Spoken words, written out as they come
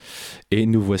Et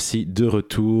nous voici de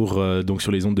retour donc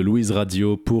sur les ondes de Louise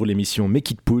Radio pour l'émission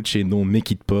Make It Putsch et non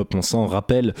Make It Pop, on s'en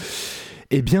rappelle.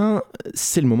 Eh bien,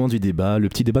 c'est le moment du débat, le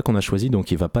petit débat qu'on a choisi,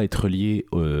 donc il ne va pas être lié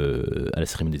à la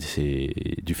cérémonie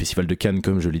du Festival de Cannes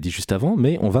comme je l'ai dit juste avant,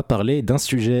 mais on va parler d'un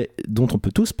sujet dont on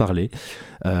peut tous parler,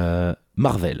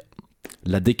 Marvel.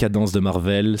 La décadence de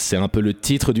Marvel, c'est un peu le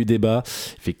titre du débat,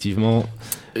 effectivement.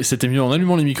 Et c'était mieux en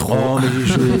allumant les micros. Oh,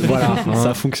 mais voilà, hein.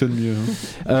 Ça fonctionne mieux.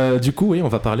 Du coup, oui, on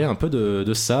va parler un peu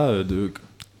de ça.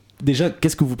 Déjà,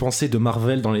 qu'est-ce que vous pensez de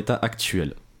Marvel dans l'état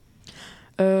actuel ?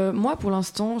 Moi, pour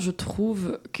l'instant, je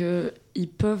trouve qu'ils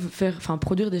peuvent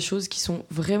produire des choses qui sont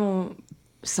vraiment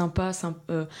sympas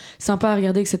à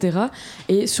regarder, etc.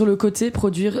 Et sur le côté,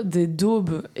 produire des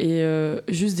daubes et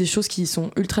juste des choses qui sont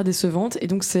ultra décevantes. Et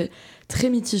donc, c'est très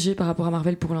mitigé par rapport à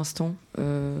Marvel pour l'instant.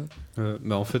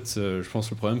 En fait, je pense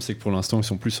que le problème, c'est que pour l'instant, ils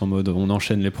sont plus en mode on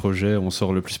enchaîne les projets, on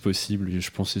sort le plus possible. Je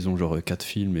pense qu'ils ont genre 4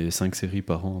 films et 5 séries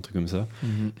par an, un truc comme ça.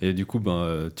 Mm-hmm. Et du coup,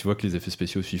 tu vois que les effets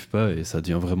spéciaux suivent pas et ça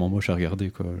devient vraiment moche à regarder,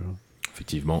 quoi.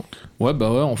 Effectivement. Ouais,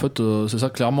 en fait, c'est ça,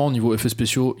 clairement, au niveau effets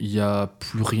spéciaux, il n'y a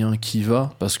plus rien qui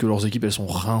va parce que leurs équipes, elles sont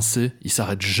rincées, ils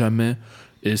s'arrêtent jamais.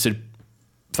 Et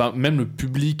même le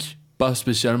public, pas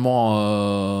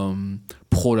spécialement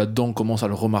pro là-dedans, commence à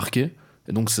le remarquer.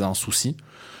 Et donc, c'est un souci.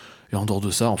 Et en dehors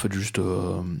de ça, en fait, juste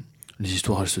les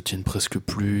histoires, elles se tiennent presque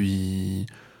plus.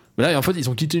 Mais là, en fait, ils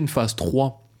ont quitté une phase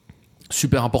 3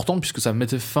 super importante puisque ça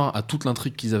mettait fin à toute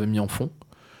l'intrigue qu'ils avaient mis en fond.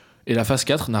 Et la phase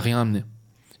 4 n'a rien amené.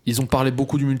 Ils ont parlé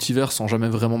beaucoup du multivers sans jamais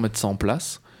vraiment mettre ça en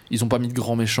place. Ils ont pas mis de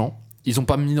grands méchants. Ils ont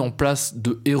pas mis en place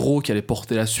de héros qui allaient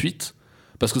porter la suite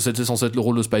parce que c'était censé être le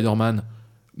rôle de Spider-Man,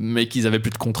 mais qu'ils avaient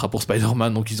plus de contrat pour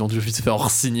Spider-Man, donc ils ont dû vite se faire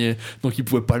re-signer, donc ils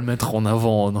pouvaient pas le mettre en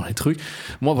avant dans les trucs.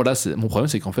 Moi, voilà, mon problème,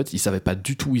 c'est qu'en fait, ils savaient pas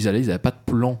du tout où ils allaient, ils avaient pas de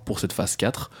plan pour cette phase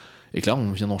 4. Et que là,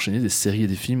 on vient d'enchaîner des séries et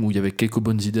des films où il y avait quelques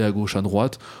bonnes idées à gauche, à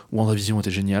droite, où WandaVision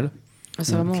était génial. Ah,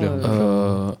 c'est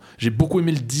vraiment. J'ai beaucoup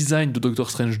aimé le design de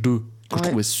Doctor Strange 2, que je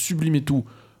trouvais sublime et tout,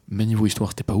 mais niveau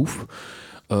histoire, c'était pas ouf.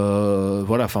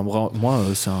 Voilà, enfin moi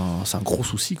c'est un gros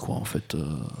souci, quoi, en fait.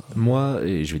 Moi,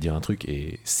 et je vais dire un truc,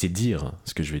 et c'est dire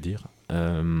ce que je vais dire,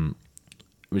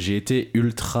 j'ai été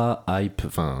ultra hype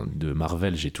de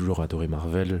Marvel, j'ai toujours adoré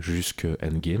Marvel jusqu'à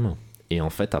Endgame, et en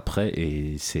fait après,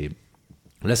 et c'est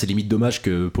limite dommage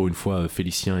que pour une fois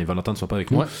Félicien et Valentin ne soient pas avec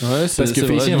nous, parce que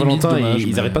Félicien et Valentin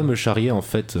ils arrêtent pas de me charrier en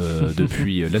fait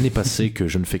depuis l'année passée que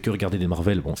je ne fais que regarder des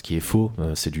Marvel, bon, ce qui est faux,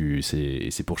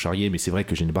 c'est pour charrier, mais c'est vrai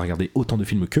que je n'ai pas regardé autant de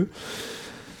films qu'eux.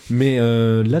 Mais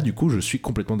là, du coup, je suis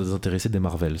complètement désintéressé des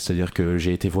Marvel. C'est-à-dire que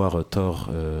j'ai été voir Thor,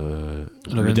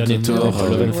 le dernier Thor,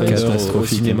 Love and Thunder au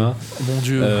cinéma. Mon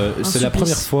Dieu. C'est la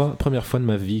première fois de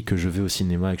ma vie que je vais au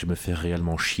cinéma et que je me fais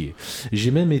réellement chier.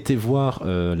 J'ai même été voir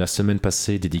la semaine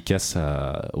passée, dédicace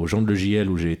aux gens de l'EJL,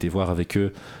 où j'ai été voir avec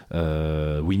eux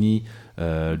Winnie.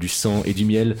 Du sang et du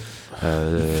miel,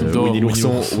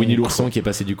 Winnie l'ourson qui est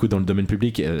passé du coup dans le domaine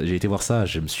public. J'ai été voir ça,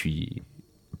 je me suis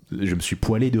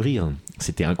poilé de rire,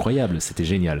 c'était incroyable, c'était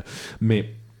génial.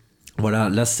 Mais voilà,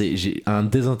 là j'ai un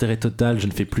désintérêt total, je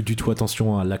ne fais plus du tout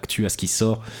attention à l'actu, à ce qui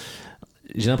sort.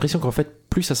 J'ai l'impression qu'en fait,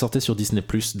 plus ça sortait sur Disney+,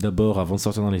 d'abord avant de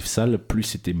sortir dans les salles, plus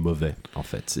c'était mauvais en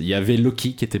fait. Il y avait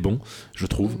Loki qui était bon, je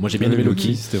trouve. Moi j'ai bien aimé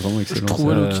Loki, c'était vraiment excellent. Je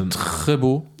trouvais Loki très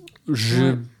beau.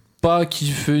 J'ai pas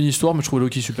kiffé une histoire, mais je trouvais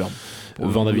Loki superbe.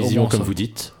 Vendavision, comme vous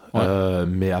dites. Ouais.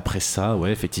 Mais après ça,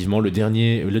 ouais, effectivement, le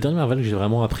dernier Marvel que j'ai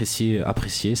vraiment apprécié,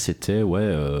 c'était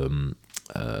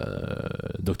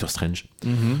Doctor Strange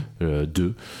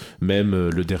 2. Même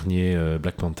le dernier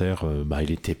Black Panther,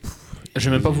 il était. J'ai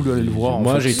même pas voulu aller le voir.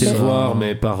 Moi, j'ai été le voir,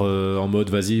 mais en mode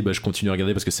vas-y, je continue à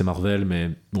regarder parce que c'est Marvel, mais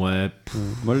ouais.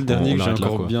 Moi, le dernier que j'ai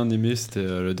encore bien aimé, c'était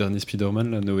le dernier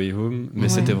Spider-Man, No Way Home, mais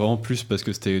c'était vraiment plus parce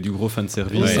que c'était du gros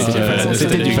fanservice. Ouais,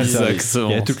 c'était du fanservice.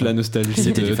 Il y a toute la nostalgie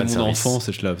c'était de mon enfance,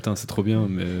 et je suis là, putain, c'est trop bien,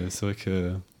 mais c'est vrai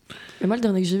que. Et moi, le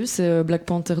dernier que j'ai vu, c'est Black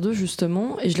Panther 2,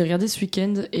 justement, et je l'ai regardé ce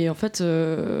week-end. Et en fait,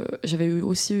 j'avais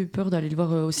aussi eu peur d'aller le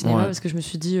voir au cinéma parce que je me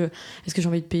suis dit, est-ce que j'ai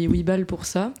envie de payer 8 balles pour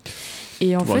ça ?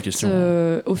 Et en fait,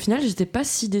 au final, j'étais pas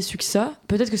si déçue que ça.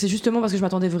 Peut-être que c'est justement parce que je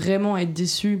m'attendais vraiment à être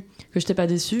déçue que j'étais pas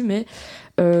déçue, mais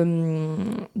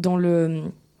dans le.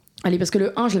 Allez, parce que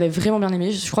le 1, je l'avais vraiment bien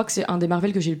aimé. Je crois que c'est un des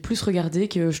Marvel que j'ai le plus regardé,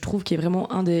 que je trouve qui est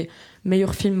vraiment un des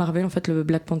meilleurs films Marvel, en fait, le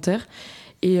Black Panther.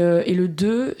 Et le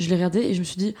 2, je l'ai regardé et je me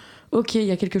suis dit, ok, il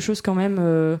y a quelque chose quand même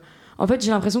En fait,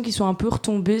 j'ai l'impression qu'ils sont un peu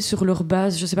retombés sur leur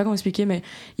base. Je sais pas comment expliquer, mais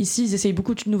ici, ils essayent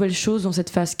beaucoup de nouvelles choses dans cette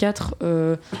phase 4.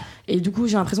 Et du coup,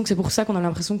 j'ai l'impression que c'est pour ça qu'on a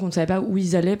l'impression qu'on ne savait pas où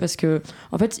ils allaient. Parce que,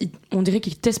 en fait, on dirait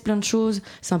qu'ils testent plein de choses.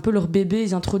 C'est un peu leur bébé.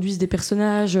 Ils introduisent des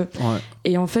personnages. Ouais.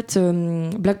 Et en fait,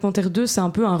 Black Panther 2, c'est un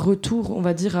peu un retour, on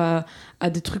va dire, à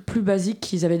des trucs plus basiques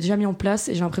qu'ils avaient déjà mis en place.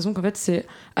 Et j'ai l'impression qu'en fait, c'est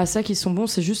à ça qu'ils sont bons.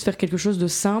 C'est juste faire quelque chose de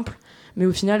simple, mais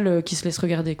au final qui se laisse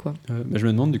regarder, quoi. Mais je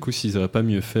me demande du coup s'ils auraient pas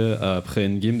mieux fait après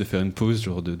Endgame de faire une pause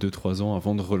genre de 2-3 ans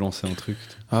avant de relancer un truc.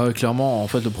 Ah ouais, clairement, en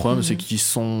fait le problème c'est qu'ils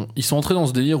sont entrés dans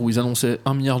ce délire où ils annonçaient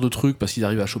 1 milliard de trucs parce qu'ils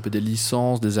arrivaient à choper des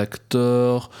licences, des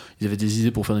acteurs, ils avaient des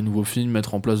idées pour faire des nouveaux films,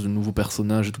 mettre en place de nouveaux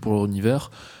personnages et tout pour leur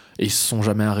univers, et ils se sont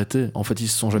jamais arrêtés. En fait ils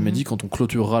se sont jamais dit, quand on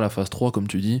clôturera la phase 3 comme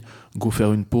tu dis, go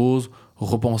faire une pause,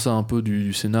 repenser un peu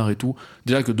du scénar et tout.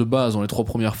 Déjà que de base, dans les 3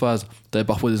 premières phases, t'avais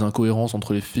parfois des incohérences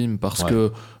entre les films parce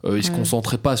que ils se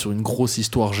concentraient pas sur une grosse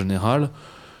histoire générale.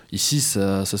 Ici,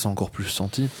 ça s'est encore plus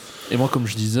senti. Et moi, comme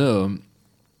je disais,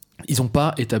 ils ont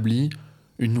pas établi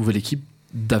une nouvelle équipe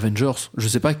d'Avengers. Je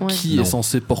sais pas qui est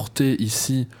censé porter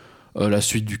ici la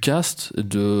suite du cast,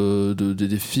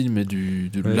 des films et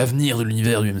de l'avenir de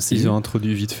l'univers du MCU. Ils ont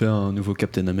introduit vite fait un nouveau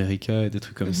Captain America et des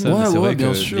trucs comme ça. Ouais, mais c'est vrai bien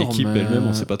que sûr, l'équipe mais... elle-même,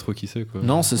 on sait pas trop qui c'est, quoi.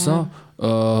 Non, c'est ça.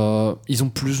 Ils ont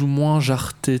plus ou moins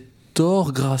jarté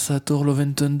Thor grâce à Thor Love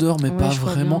and Thunder, mais pas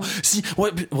vraiment. Si,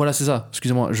 voilà, c'est ça.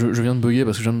 Excusez-moi, je viens de bugger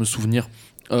parce que je viens de me souvenir.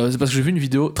 C'est parce que j'ai vu une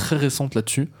vidéo très récente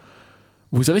là-dessus.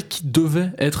 Vous savez qui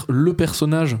devait être le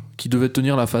personnage qui devait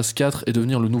tenir la phase 4 et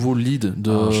devenir le nouveau lead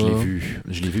de... Je l'ai vu,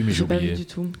 mais j'ai oublié. Pas vu du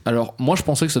tout. Alors, moi, je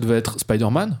pensais que ça devait être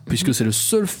Spider-Man, puisque c'est le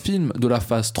seul film de la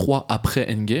phase 3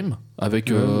 après Endgame, avec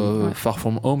Far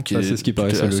From Home, c'est ce qui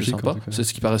paraissait logique. C'est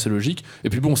ce qui paraissait logique. Et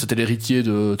puis bon, c'était l'héritier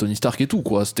de Tony Stark et tout,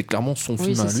 quoi. C'était clairement son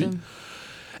film à lui.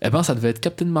 Eh ben, ça devait être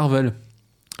Captain Marvel.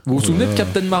 Vous vous souvenez de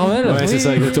Captain Marvel ? Ouais, c'est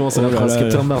ça, exactement. C'est la phrase.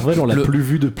 Captain Marvel, on l'a plus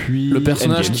vu depuis le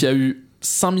personnage Endgame. Qui a eu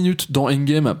 5 minutes dans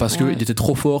Endgame parce qu'il était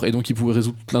trop fort et donc il pouvait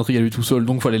résoudre toute l'intrigue à lui tout seul,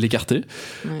 donc fallait l'écarter.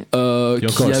 Et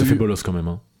encore, elle se fait bolos quand même.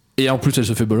 Hein. Et en plus, elle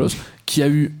se fait bolos. Qui a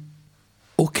eu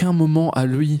aucun moment à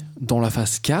lui dans la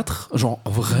phase 4, genre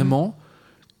vraiment.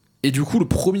 Et du coup, le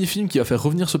premier film qui va faire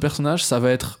revenir ce personnage, ça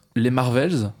va être les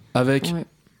Marvels avec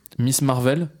Miss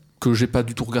Marvel, que j'ai pas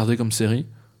du tout regardé comme série.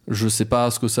 Je sais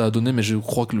pas ce que ça a donné, mais je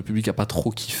crois que le public a pas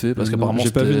trop kiffé parce qu'apparemment j'ai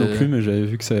pas vu non plus, mais j'avais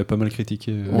vu que ça avait pas mal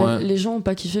critiqué. Les gens ont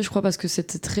pas kiffé, je crois, parce que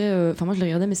c'était très. Enfin, moi je l'ai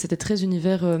regardé, mais c'était très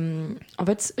univers. En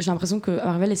fait, j'ai l'impression que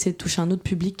Marvel essaie de toucher un autre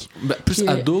public. Plus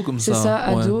ado comme ça. C'est ça,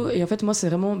 ado. Et en fait, moi, c'est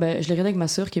vraiment. Je l'ai regardé avec ma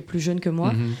sœur qui est plus jeune que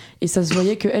moi. Et ça se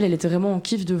voyait qu'elle, elle était vraiment en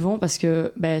kiff devant parce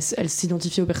que elle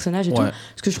s'identifiait au personnage et tout.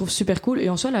 Ce que je trouve super cool. Et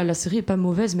en soi, la série est pas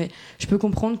mauvaise, mais je peux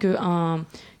comprendre que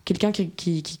quelqu'un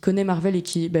qui connaît Marvel et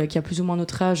qui a plus ou moins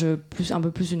notre âge, un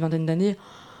peu plus d'une vingtaine d'années,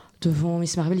 devant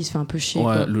Miss Marvel, il se fait un peu chier.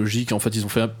 Ouais, logique. En fait, ils ont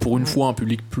fait pour une fois un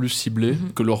public plus ciblé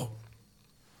que leur...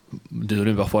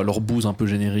 Désolé, parfois, leur bouse un peu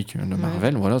générique de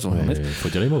Marvel. Voilà, il faut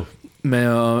dire les mots. Mais,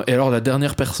 et alors, le dernier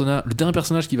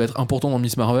personnage qui va être important dans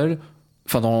Miss Marvel,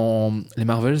 enfin dans les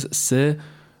Marvels, c'est...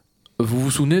 Vous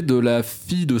vous souvenez de la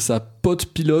fille de sa pote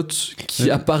pilote qui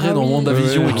apparaît dans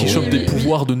WandaVision et qui chope des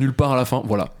pouvoirs de nulle part à la fin.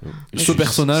 Voilà. Ce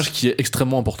personnage qui est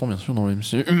extrêmement important, bien sûr, dans le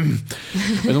MCU.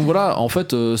 Et donc voilà, en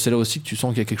fait, c'est là aussi que tu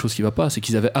sens qu'il y a quelque chose qui va pas. C'est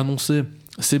qu'ils avaient annoncé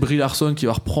c'est Brie Larson qui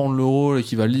va reprendre le rôle et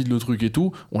qui va lead le truc et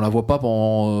tout. On la voit pas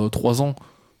pendant 3 ans.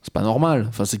 C'est pas normal.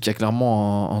 Enfin, c'est qu'il y a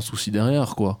clairement un souci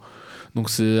derrière, quoi. Donc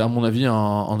c'est, à mon avis,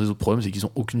 un des autres problèmes, c'est qu'ils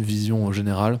ont aucune vision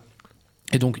générale.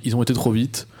 Et donc, ils ont été trop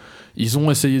vite. Ils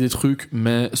ont essayé des trucs,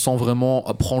 mais sans vraiment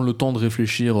prendre le temps de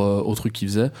réfléchir aux trucs qu'ils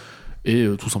faisaient. Et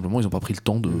tout simplement, ils n'ont pas pris le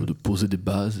temps de poser des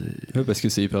bases. Ouais, parce que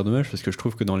c'est hyper dommage, parce que je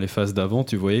trouve que dans les phases d'avant,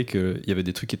 tu voyais qu'il y avait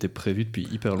des trucs qui étaient prévus depuis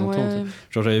hyper longtemps.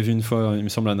 Genre, j'avais vu une fois, il me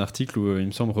semble, un article où il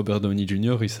me semble Robert Downey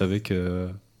Jr., il savait que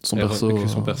son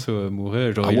perso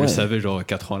mourait. Genre, il le savait genre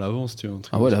 4 ans à l'avance. Tu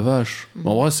vois, la vache.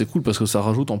 En vrai, c'est cool parce que ça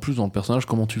rajoute en plus dans le personnage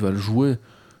comment tu vas le jouer.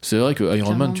 C'est vrai que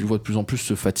Iron Man, tu le vois de plus en plus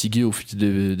se fatiguer au fil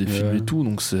des films et tout,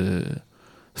 donc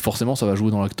forcément ça va jouer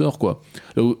dans l'acteur, quoi.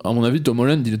 Là où, à mon avis, Tom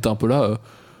Holland, il était un peu là.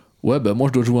 Moi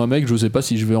je dois jouer un mec, je sais pas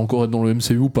si je vais encore être dans le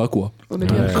MCU ou pas, quoi.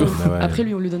 Après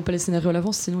lui, on lui donne pas les scénarios à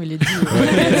l'avance, sinon il est dit.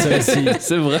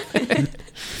 C'est vrai.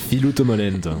 Philou Tom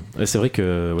Holland. C'est vrai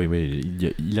que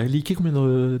il a leaké combien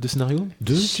de scénarios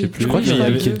 2 Je crois qu'il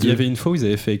y avait une fois où ils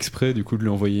avaient fait exprès du coup de lui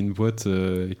envoyer une boîte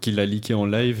qu'il l'a leaké en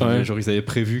live. Genre ils avaient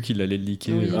prévu qu'il allait le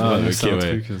leaker.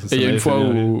 Et il y a une fois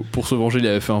où pour se venger il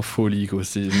avait fait un faux leak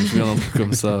aussi. Je me souviens d'un truc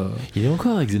comme ça. Il est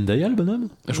encore avec Zendaya, le bonhomme?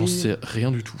 J'en sais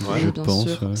rien du tout. Je pense.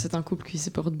 C'est un couple qui se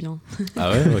porte bien.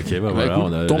 Ah ouais, ok, voilà, écoute,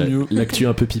 on a tant mieux. L'actu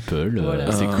un peu people,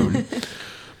 c'est cool.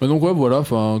 Mais donc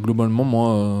globalement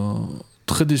moi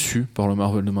très déçu par le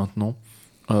Marvel de maintenant.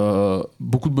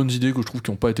 Beaucoup de bonnes idées que je trouve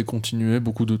qui n'ont pas été continuées,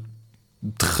 beaucoup de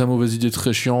très mauvaises idées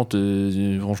très chiantes,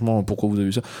 et franchement, pourquoi vous avez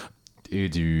vu ça? Et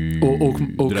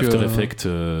de l'After Effects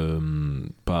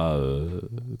pas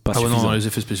suffisant. Non, les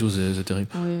effets spéciaux, c'est terrible.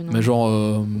 Ouais, non. Mais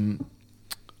genre...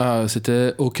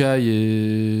 c'était Hawkeye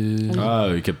et...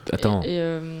 Oui. Attends.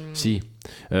 Si.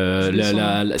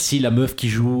 La meuf qui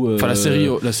joue. Enfin, la série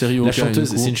Hawkeye. La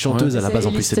chanteuse, c'est une chanteuse à la base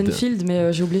en plus. Stanfield,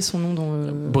 mais j'ai oublié son nom dans.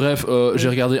 Bref, j'ai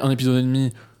regardé un épisode et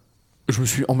demi. Je me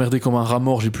suis emmerdé comme un rat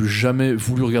mort, j'ai plus jamais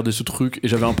voulu regarder ce truc, et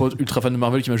j'avais un pote ultra fan de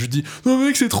Marvel qui m'a juste dit non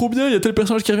mec c'est trop bien, il y a tel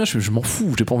personnage qui revient. Je m'en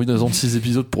fous, j'ai pas envie d'attendre 6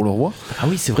 épisodes pour le revoir. Ah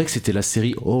oui, c'est vrai que c'était la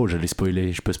série. Oh, j'allais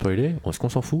spoiler, je peux spoiler? Est-ce qu'on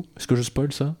s'en fout? Est-ce que je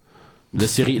spoil ça? La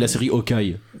série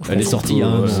Hawkeye, elle est sortie il y a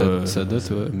un an. Ça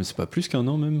date, ouais. Mais c'est pas plus qu'un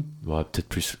an même. Ouais, peut-être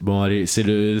plus. Bon, allez, c'est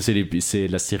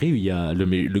la série où il y a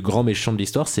le grand méchant de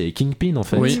l'histoire, c'est Kingpin en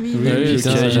fait. Oui.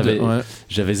 Putain,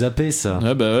 j'avais zappé ça.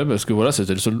 Ouais, parce que voilà,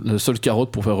 c'était la seule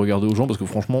carotte pour faire regarder aux gens, parce que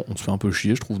franchement, on se fait un peu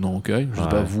chier, je trouve, dans Hawkeye. Je sais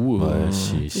pas vous.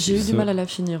 J'ai eu du mal à la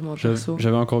finir, moi, perso.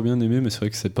 J'avais encore bien aimé, mais c'est vrai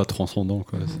que c'est pas transcendant,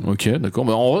 quoi. Ok, d'accord.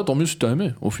 En vrai, tant mieux si t'as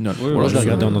aimé, au final. Voilà, je l'ai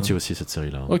regardé en entier aussi, cette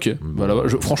série-là. Ok,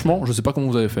 franchement, je sais pas comment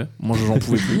vous avez fait. Moi, j'en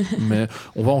pouvais plus. Mais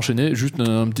on va enchaîner. Juste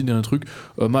un petit dernier truc.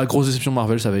 Ma grosse déception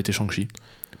Marvel, ça avait été Shang-Chi.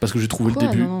 Parce que j'ai trouvé le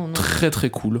début très très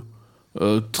cool.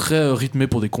 Très rythmé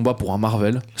pour des combats pour un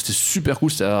Marvel. C'était super cool,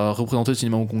 c'était à représenter le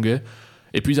cinéma hongkongais.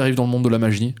 Et puis ils arrivent dans le monde de la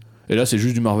magie. Et là, c'est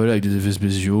juste du Marvel avec des effets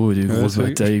spéciaux et des grosses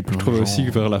batailles. Je trouve aussi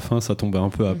que vers la fin, ça tombait un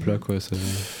peu à plat, quoi.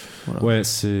 Voilà. Ouais,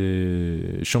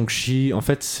 c'est Shang-Chi. En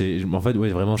fait, ouais,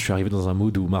 vraiment, je suis arrivé dans un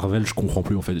mood où Marvel, je comprends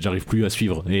plus. En fait, j'arrive plus à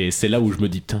suivre. Et c'est là où je me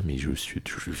dis, putain, mais je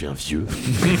viens vieux.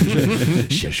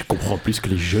 je comprends plus ce que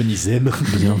les jeunes ils aiment.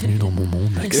 Bienvenue dans mon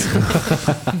monde, Maxime.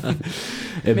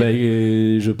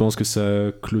 Je pense que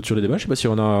ça clôture les débats. Je sais pas si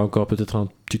on a encore peut-être un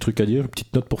petit truc à dire, une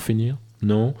petite note pour finir.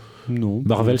 Non.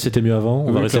 Marvel c'était mieux avant,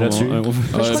 on va rester là-dessus.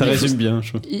 Ça résume bien.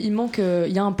 Il manque,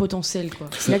 il y a un potentiel, quoi.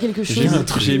 Il y a quelque chose.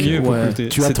 J'ai mieux pour écouter.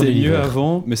 C'était mieux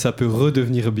avant, mais ça peut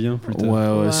redevenir bien plus tard.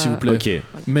 Ouais, s'il vous plaît. Okay.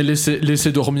 Mais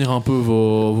laissez dormir un peu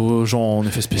vos gens en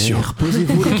effets spéciaux.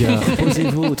 Reposez-vous les gars,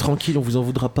 reposez-vous, tranquille, on vous en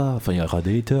voudra pas. Enfin, il y aura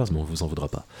des haters, mais on vous en voudra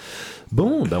pas.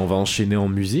 Bon, on va enchaîner en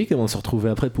musique et on va se retrouver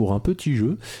après pour un petit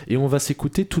jeu. Et on va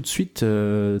s'écouter tout de suite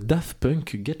Daft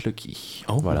Punk Get Lucky.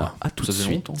 Voilà, à tout de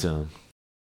suite.